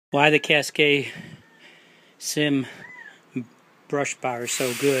Why the Cascade Sim brush bar is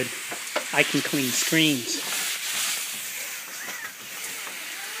so good. I can clean screens.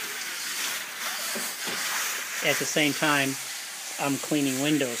 At the same time, I'm cleaning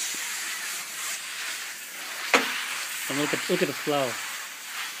windows. And look at the flow.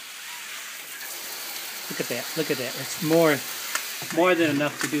 Look at that. Look at that. It's more than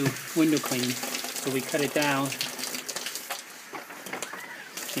enough to do window cleaning. So we cut it down.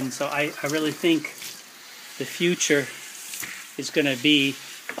 And so I really think the future is going to be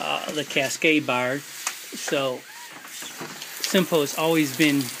the Cascade bar. So Simpo has always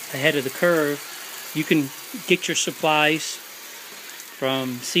been ahead of the curve. You can get your supplies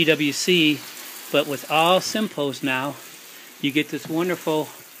from CWC, but with all Simpos now, you get this wonderful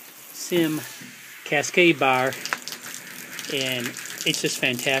Sim Cascade bar, and it's just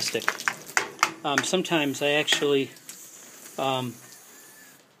fantastic. Sometimes I actually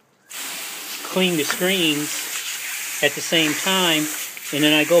clean the screens at the same time, and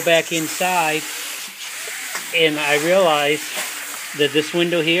then I go back inside and I realize that this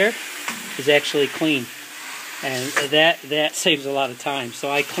window here is actually clean, and that saves a lot of time.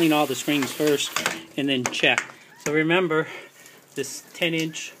 So I clean all the screens first and then check. So remember, this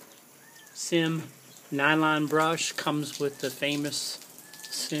 10-inch Sim nylon brush comes with the famous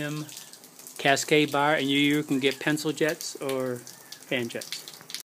Sim Cascade bar, and you can get pencil jets or fan jets.